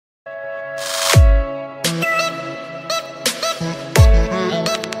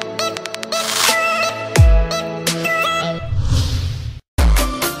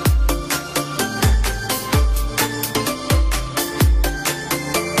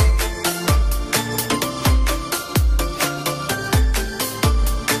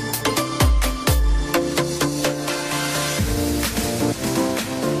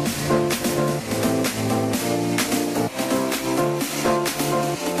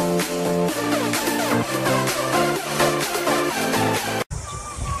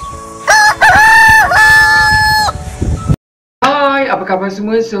Apa khabar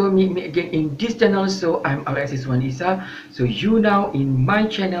semua? So meet me again in this channel. So I'm Alexiswandy. So you now in my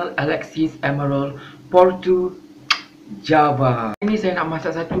channel Alexis Emerald Portu Java. Ini saya nak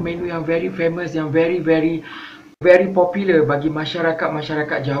masak satu menu yang very famous, yang very popular bagi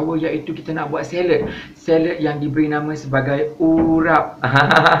masyarakat Jawa, iaitu kita nak buat salad yang diberi nama sebagai urap.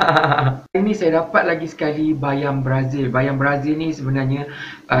 Ini saya dapat lagi sekali bayam Brazil. Bayam Brazil ni sebenarnya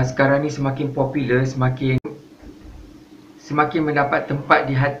sekarang ni semakin popular, semakin mendapat tempat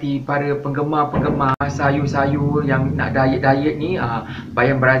di hati para penggemar sayur-sayur yang nak diet ni.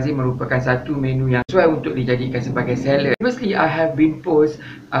 Bayam Brazil merupakan satu menu yang sesuai untuk dijadikan sebagai salad. Previously I have been post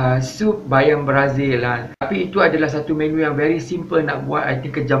sup bayam Brazil tapi itu adalah satu menu yang very simple nak buat. I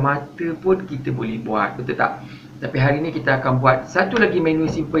think kejam mata pun kita boleh buat, betul tak? Tapi hari ini kita akan buat satu lagi menu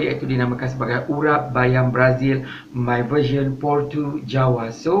simple, iaitu dinamakan sebagai urap bayam Brazil, my version Portu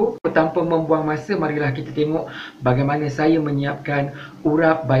Jawa. So, tanpa membuang masa, marilah kita tengok bagaimana saya menyiapkan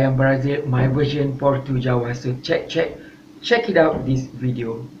urap bayam Brazil, my version Portu Jawa. So, check it out this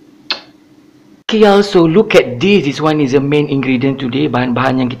video. Okay, also look at this. This one is the main ingredient today.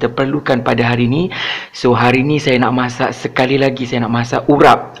 Bahan-bahan yang kita perlukan pada hari ini. So hari ini saya nak masak, sekali lagi saya nak masak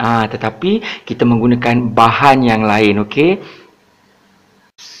urap. Tetapi kita menggunakan bahan yang lain. Okay.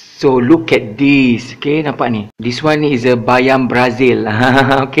 So look at this. Okay, nampak ni. This one is a bayam Brazil.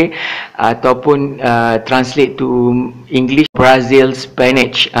 Okay. Ataupun translate to English, Brazil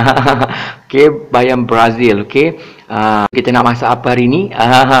Spinach. Okay, bayam Brazil. Okay. Kita nak masak apa hari ni?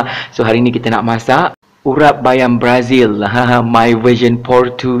 So hari ni kita nak masak urap bayam Brazil, my version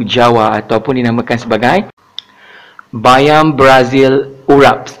Portu Jawa, ataupun dinamakan sebagai bayam Brazil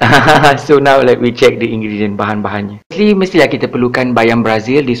urap. So now let me check the ingredient, bahan-bahannya. Mestilah kita perlukan bayam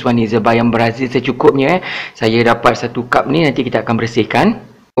Brazil. This one is a bayam Brazil secukupnya. Saya dapat 1 cup ni, nanti kita akan bersihkan.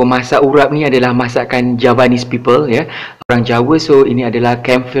 So, masak urap ni adalah masakan Javanese people, ya, orang Jawa. So ini adalah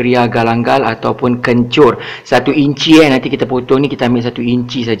camphria galanggal ataupun kencur 1 inci. Nanti kita potong ni, kita ambil 1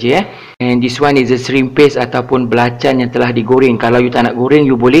 inci saja. And this one is a shrimp paste ataupun belacan yang telah digoreng. Kalau you tak nak goreng,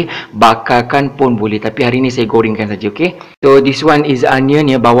 you boleh bakarkan pun boleh, tapi hari ni saya gorengkan saja. Okay. So this one is onion,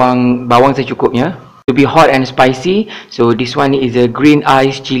 ya, bawang secukupnya. To be hot and spicy. So this one is a green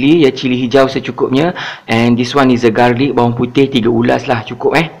ice chili, ya, cili hijau secukupnya. And this one is a garlic, bawang putih 3 ulas lah,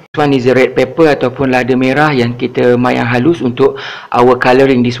 cukup. This one is a red pepper ataupun lada merah yang kita mayang halus untuk our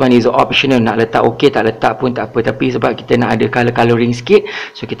colouring. This one is optional, nak letak okey, tak letak pun tak apa, tapi sebab kita nak ada colouring sikit,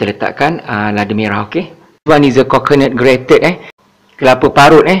 so kita letakkan lada merah. Okay. This one is a coconut grated, kelapa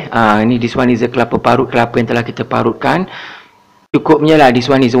parut. Ni this one is a kelapa parut, kelapa yang telah kita parutkan. Cukupnya lah.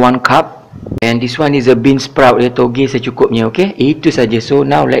 This one is 1 cup. And this one is a bean sprout, ya, toge secukupnya. Okay, itu saja. So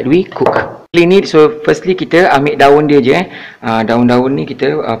now let we cook. Ini, so firstly kita ambil daun dia je. Daun-daun ni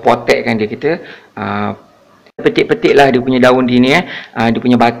kita potekkan dia. Kita petik-petik lah dia punya daun dia ni. Dia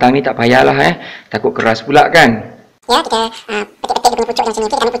punya batang ni tak payahlah, takut keras pula kan. Ya, kita petik-petik dia punya pucuk yang sini.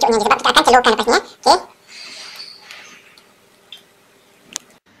 Kita ambil pucuknya je sebab kita akan celurkan lepas ni. Okay.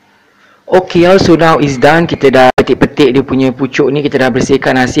 Okay, so now is done. Kita dah petik-petik dia punya pucuk ni, kita dah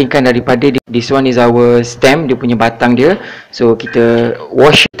bersihkan, asingkan daripada this one is our stem, dia punya batang dia. So kita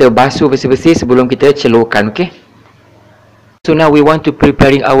wash, kita basuh bersih-bersih sebelum kita celurkan. Okay. So now we want to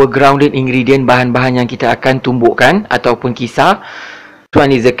preparing our grounded ingredient, bahan-bahan yang kita akan tumbukkan ataupun kisar. This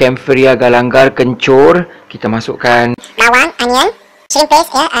one is the camphria galanggar, kencur. Kita masukkan bawang, onion, shrimp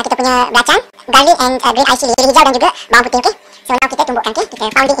paste, ya, kita punya belacan, garlic and green ice chili, hijau dan juga bawang putih. Okay. So now kita tumbukkan. Okay. Kita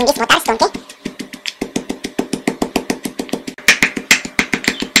pound it in this mortar stone. Okay.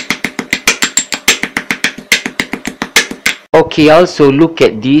 Okay, also look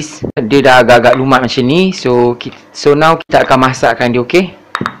at this. Dia dah agak-agak lumat macam ni. So now kita akan masakkan dia. Okay.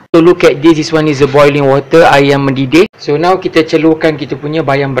 So look at this. This one is a boiling water, air yang mendidih. So now kita celurkan kita punya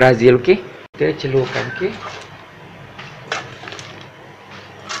bayam Brazil. Okay. Kita celurkan. Okay.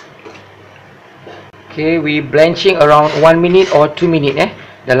 Okay, we blanching around 1 minute or 2 minute.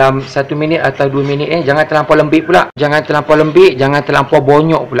 Dalam 1 minit atau 2 minit. Jangan terlampau lembik pula. Jangan terlampau lembik, jangan terlampau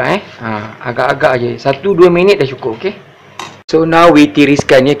bonyok pula. Agak-agak je. 1-2 minit dah cukup. Okay. So now we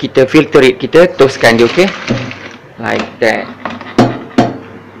tiriskan, ya, kita filter it, kita toastkan dia. Okay. Like that.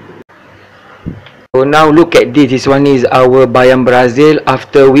 So now look at this. This one is our bayam Brazil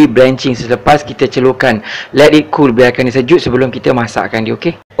after we blanching. Selepas kita celurkan, let it cool, biarkan dia sejuk sebelum kita masakkan dia.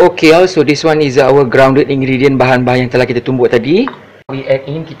 Okay. Okay, so this one is our grounded ingredient, bahan-bahan yang telah kita tumbuk tadi. We add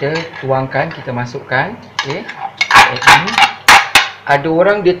in, kita tuangkan, kita masukkan. Okay. Add in. Ada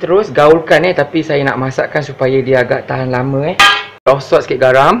orang dia terus gaulkan, tapi saya nak masakkan supaya dia agak tahan lama. Rosot sikit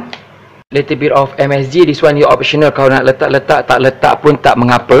garam, little bit of MSG. This one is optional, kalau nak letak-letak, tak letak pun tak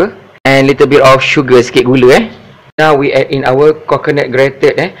mengapa. And little bit of sugar, sikit gula. Now we add in our coconut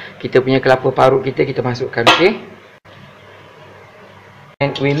grated kita punya kelapa parut kita masukkan, okey.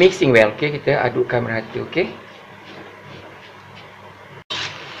 And we mixing well, okey, kita adukkan merata, okey.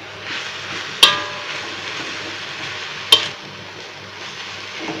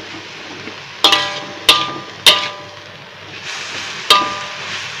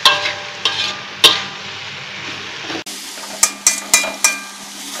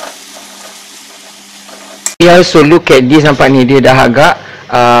 We also look at this, nampak ni dia dah agak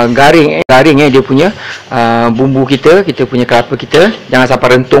garing dia punya bumbu kita punya kelapa kita. Jangan sampai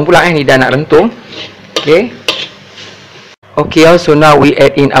rentung pula ni dah nak rentung. Okay. Okay, so now we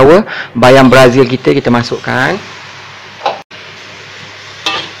add in our bayam Brazil kita masukkan.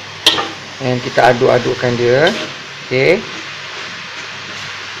 And kita aduk-adukkan dia. Okay.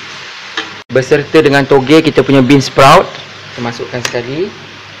 Beserta dengan toge kita punya bean sprout. Kita masukkan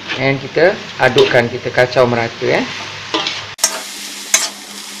sekali. And kita adukkan, kita kacau merata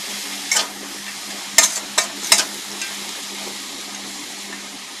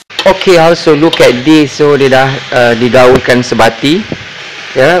Okay, also look at this. So dia dah digaulkan sebati.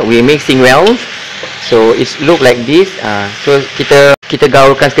 We mixing well. So it look like this. So kita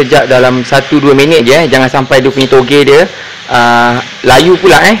gaulkan sekejap dalam 1-2 minit je. Jangan sampai dia punya toge dia layu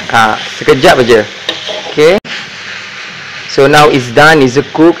pula sekejap aja. Okay. So now it's done, it's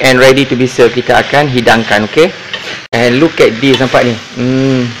cooked and ready to be served. Kita akan hidangkan, okay? And look at this, nampak ni.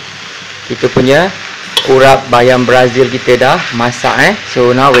 Kita punya urap bayam Brazil kita dah masak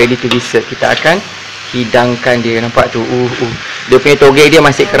So now ready to be served. Kita akan hidangkan dia, nampak tu. Dia punya toge dia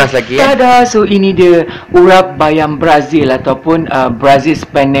masih keras lagi. Tada, so ini dia urap bayam Brazil ataupun Brazil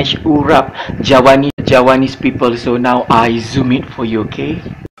Spinach Urap Javanese people. So now I zoom it for you, okay?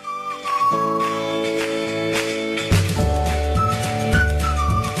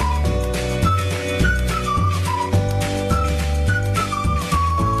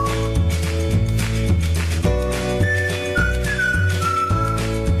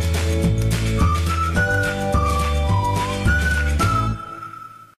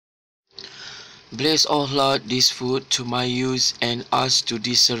 Bless, O Lord, this food to my use and us to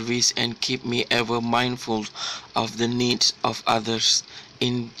this service, and keep me ever mindful of the needs of others.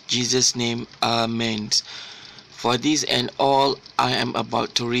 In Jesus' name, Amen. For this and all I am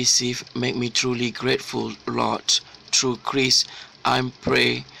about to receive, make me truly grateful, Lord. Through Christ, I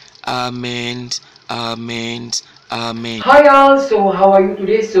pray. Amen. Amen. Amen. Hi all, so how are you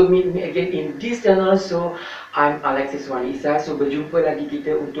today? So meet me again in this channel. So I'm Alexiswandy. So berjumpa lagi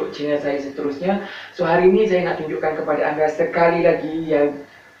kita untuk channel saya seterusnya. So hari ini saya nak tunjukkan kepada anda sekali lagi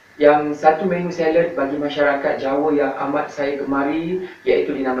yang satu menu salad bagi masyarakat Jawa yang amat saya gemari,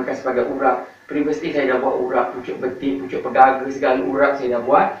 iaitu dinamakan sebagai urap. Previously saya dah buat urap pucuk betik, pucuk pegaga, segala urap saya dah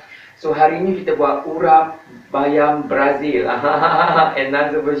buat. So hari ini kita buat urap bayam Brazil.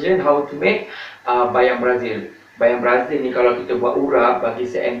 Another version how to make bayam Brazil. Bayam Brazil ni kalau kita buat urap bagi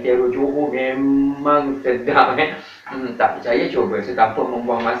seantero Johor memang sedap tak percaya, cuba. So tanpa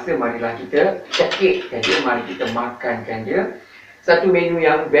membuang masa, marilah kita cekikkan dia, mari kita makankan dia. Satu menu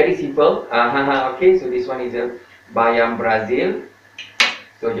yang very simple. Okay, so this one is a bayam Brazil.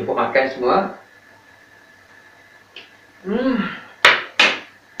 So jemput makan semua.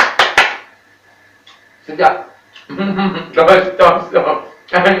 Sedap. Stop.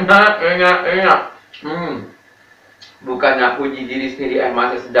 Enak. Bukan nak puji diri sendiri,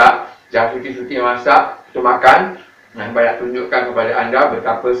 masak sedap. Dah cuti-cuti masak, kita makan. Yang banyak tunjukkan kepada anda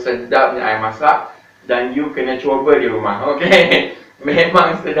betapa sedapnya saya masak. Dan you kena cuba di rumah, okay?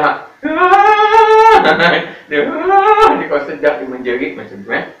 Memang sedap. Dia kalau sedap, dia menjerit macam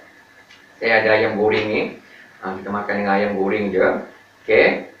tu Saya ada ayam goreng ni. Kita makan dengan ayam goreng je.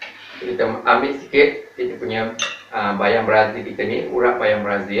 Okay. Kita ambil sikit kita punya bayam Brazil kita ni, urap bayam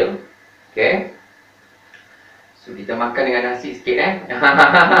Brazil. Okay. So kita makan dengan nasi sikit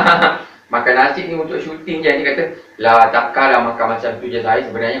Makan nasi ni untuk syuting je. Dia kata, lah takkanlah makan macam tu je. Saya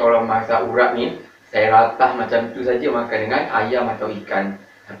sebenarnya kalau masak urap ni, saya latah macam tu saja, makan dengan ayam atau ikan.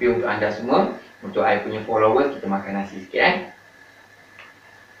 Tapi untuk anda semua, untuk saya punya followers, kita makan nasi sikit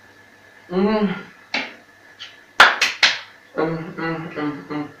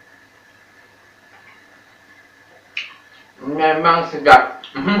Memang sedap.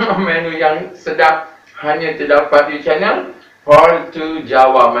 Menu yang sedap hanya terdapat di channel Portu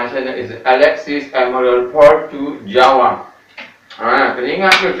Jawa. My channel is Alexis Emerald Portu Jawa.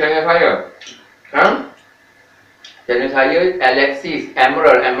 Teringat tu channel saya. Channel saya Alexis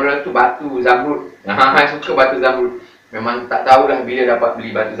Emerald. Emerald tu batu zamrud. Saya suka batu zamrud. Memang tak tahulah bila dapat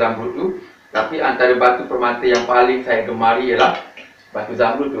beli batu zamrud tu. Tapi antara batu permata yang paling saya gemari ialah Batu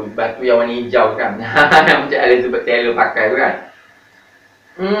zamrud tu, batu yang warna hijau kan. Macam Alexiswandy pakai tu kan.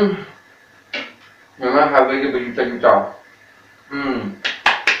 Memang harga dia berjuta-juta.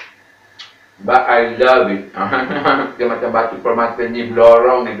 But I love it. Dia macam batu permata ni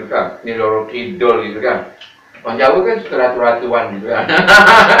lorong gitu kan. Ni lorong kidul gitu kan. Orang Jawa kan suka ratu-ratuan gitu kan.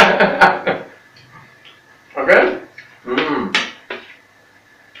 Okay?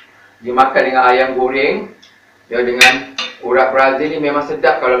 Dia makan dengan ayam goreng. Dia dengan urap Brazil ni memang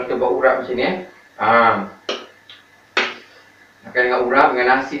sedap kalau kita buat urap macam ni Makan dengan urap, dengan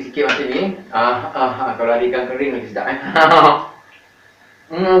nasi sikit macam ni. Kalau ada ikan kering lagi sedap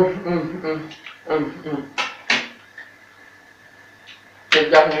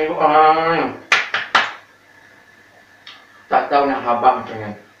Sedap ni. Tak tahu nak habaq macam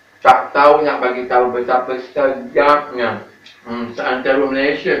ni. Tak tahu nak bagi tahu betapa sedapnya. Seantero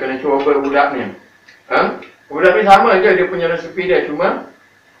Malaysia kena cuba urap ni. Urap ni sama je, dia punya resepi dia, cuma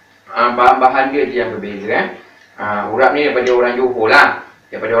bahan-bahan dia je yang berbeza Urap ni daripada orang Johor lah,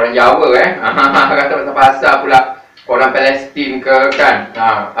 daripada orang Jawa kata pasal-pasal pula orang Palestin ke kan,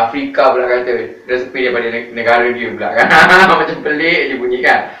 Afrika pula kata resepi daripada negara dia pula kan. Macam pelik je bunyi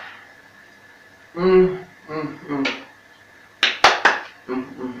kan.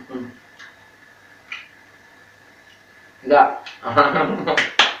 Tak.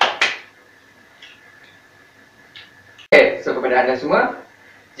 Okay, so kepada anda semua,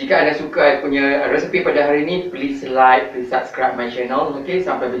 jika anda suka punya resepi pada hari ini, please like, please subscribe my channel. Okay,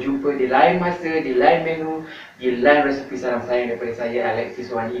 sampai berjumpa di lain masa, di lain menu, di lain resepi. Salam sayang daripada saya,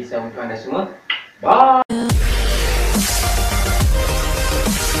 Alexiswandy, untuk anda semua. Bye.